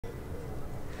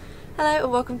Hello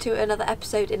and welcome to another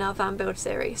episode in our van build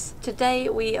series. Today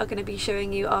we are going to be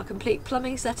showing you our complete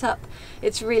plumbing setup.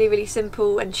 It's really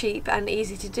simple and cheap and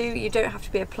easy to do. You don't have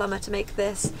to be a plumber to make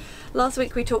this. Last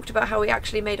week we talked about how we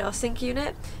actually made our sink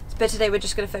unit, but today we're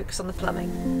just going to focus on the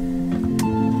plumbing.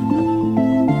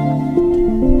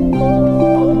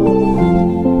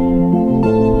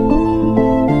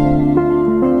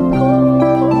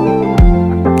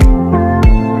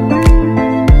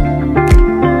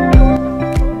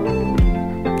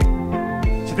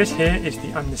 This here is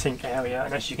the under sink area,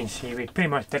 and as you can see we've pretty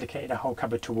much dedicated a whole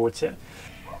cupboard towards it.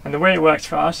 And the way it works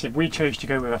for us, if we chose to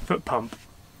go with a foot pump,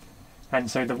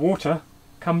 and so the water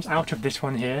comes out of this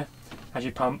one here as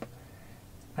you pump,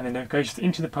 and then it goes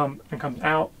into the pump and comes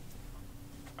out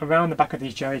around the back of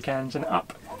these jerry cans and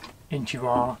up into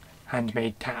our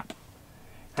handmade tap.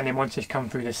 And then once it's come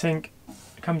through the sink,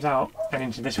 it comes out and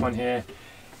into this one here,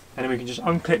 and then we can just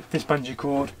unclip this bungee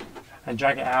cord and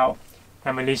drag it out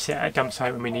and release it at a dump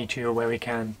site when we need to or where we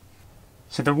can.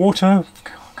 So the water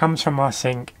comes from our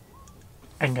sink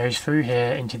and goes through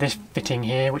here into this fitting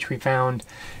here, which we found,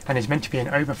 and is meant to be an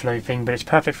overflow thing, but it's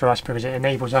perfect for us because it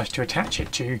enables us to attach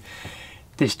it to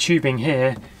this tubing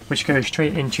here, which goes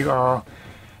straight into our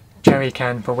jerry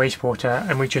can for wastewater,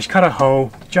 and we just cut a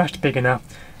hole just big enough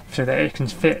so that it can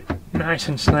fit nice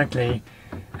and snugly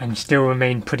and still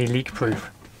remain pretty leak proof.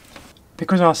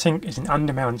 Because our sink is an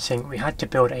undermount sink, we had to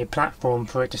build a platform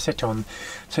for it to sit on.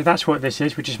 So that's what this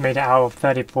is. We just made it out of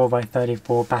 34 by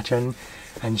 34 batten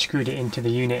and screwed it into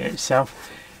the unit itself.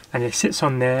 And it sits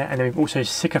on there, and then we've also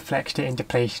Sikaflexed it into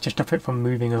place to stop it from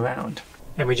moving around.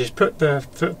 And we just put the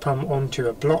foot pump onto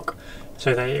a block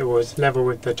so that it was level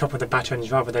with the top of the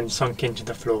battens rather than sunk into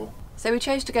the floor. So we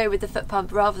chose to go with the foot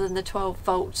pump rather than the 12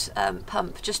 volt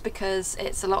pump just because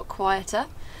it's a lot quieter.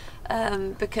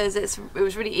 Because it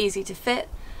was really easy to fit,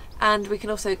 and we can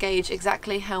also gauge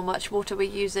exactly how much water we're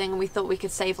using, and we thought we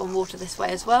could save on water this way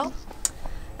as well.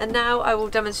 And now I will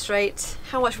demonstrate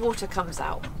how much water comes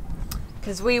out,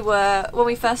 because when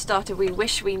we first started we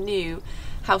wish we knew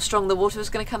how strong the water was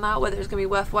going to come out, whether it was going to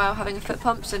be worthwhile having a foot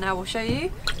pump, so now we'll show you.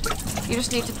 You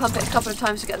just need to pump it a couple of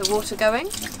times to get the water going,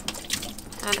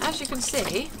 and as you can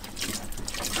see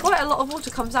quite a lot of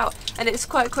water comes out, and it's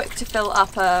quite quick to fill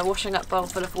up a washing up bowl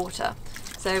full of water,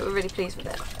 so we're really pleased with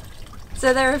it.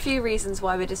 So there are a few reasons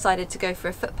why we decided to go for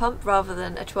a foot pump rather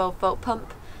than a 12 volt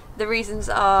pump. The reasons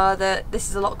are that this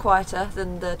is a lot quieter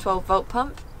than the 12 volt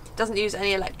pump, doesn't use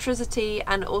any electricity,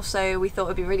 and also we thought it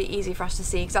would be really easy for us to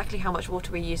see exactly how much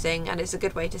water we're using, and it's a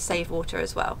good way to save water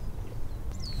as well.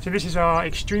 So this is our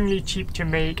extremely cheap to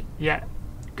make yet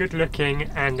good looking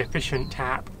and efficient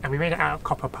tap, and we made it out of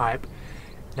copper pipe.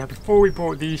 Now before we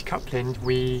bought these couplings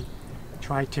we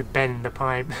tried to bend the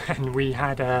pipe, and we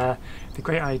had the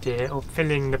great idea of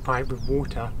filling the pipe with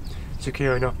water,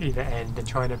 securing off either end and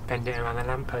trying to bend it around the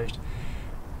lamppost.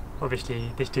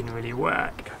 Obviously this didn't really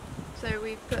work. So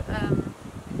we put some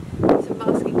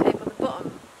masking tape on the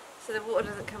bottom so the water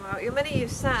doesn't come out. You're meant to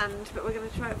use sand, but we're going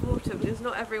to try it with water because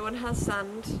not everyone has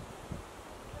sand.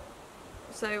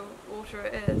 So water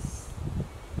it is.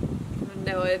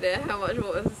 No idea how much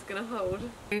water this is going to hold.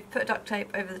 We've put duct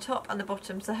tape over the top and the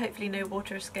bottom so hopefully no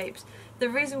water escapes. The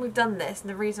reason we've done this, and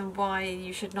the reason why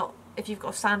you should not, if you've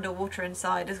got sand or water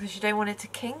inside, is because you don't want it to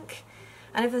kink.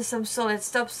 And if there's some solid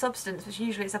substance, which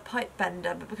usually is a pipe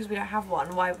bender, but because we don't have one,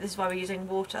 this is why we're using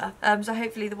water. So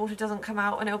hopefully the water doesn't come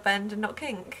out and it'll bend and not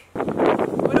kink. We're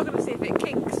not going to see if it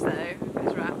kinks though, if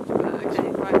it's wrapped, but okay,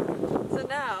 right. So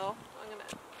now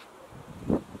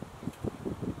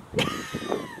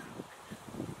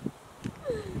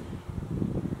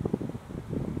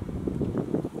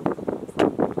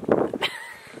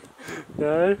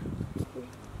No?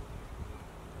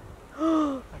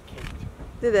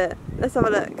 Did it? Let's have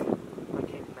a look.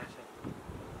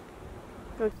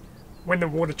 When the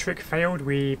water trick failed,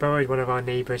 we borrowed one of our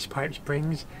neighbour's pipe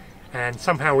springs, and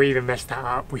somehow we even messed that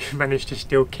up. We managed to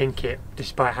still kink it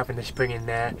despite having the spring in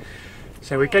there.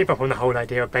 So we gave up on the whole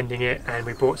idea of bending it, and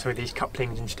we bought some of these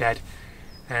couplings instead,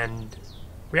 and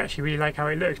we actually really like how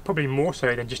it looks, probably more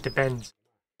so than just a bend.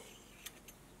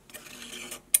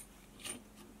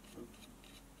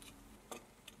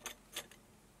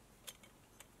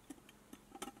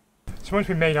 So once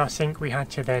we made our sink, we had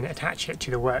to then attach it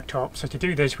to the worktop. So to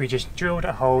do this, we just drilled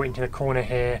a hole into the corner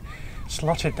here,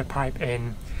 slotted the pipe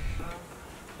in,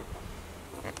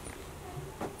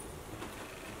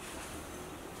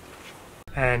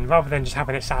 and rather than just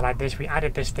having it sat like this, we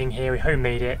added this thing here. We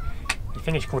homemade it. The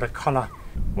thing is called a collar.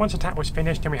 Once the tap was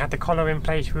finished and we had the collar in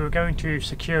place, we were going to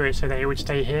secure it so that it would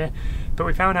stay here, but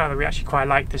we found out that we actually quite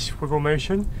liked this swivel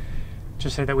motion,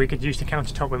 just so that we could use the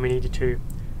countertop when we needed to.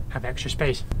 have extra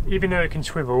space. Even though it can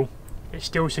swivel, it's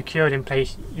still secured in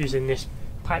place using this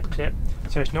pipe clip,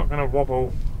 so it's not going to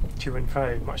wobble to and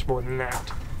fro much more than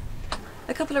that.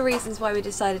 A couple of reasons why we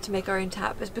decided to make our own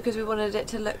tap is because we wanted it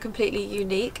to look completely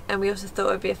unique, and we also thought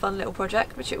it would be a fun little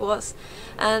project, which it was,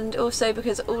 and also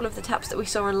because all of the taps that we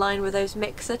saw online were those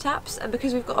mixer taps, and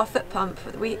because we've got our foot pump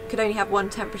we could only have one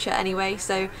temperature anyway,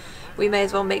 so we may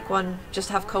as well make one just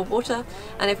have cold water,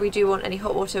 and if we do want any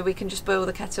hot water we can just boil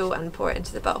the kettle and pour it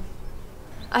into the bowl.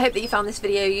 I hope that you found this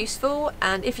video useful,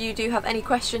 and if you do have any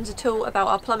questions at all about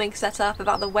our plumbing setup,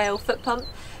 about the whale foot pump,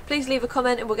 please leave a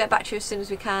comment and we'll get back to you as soon as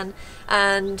we can.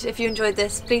 And if you enjoyed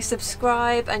this, please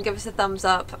subscribe and give us a thumbs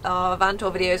up. Our van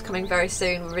tour video is coming very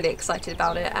soon, we're really excited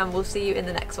about it, and we'll see you in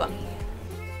the next one.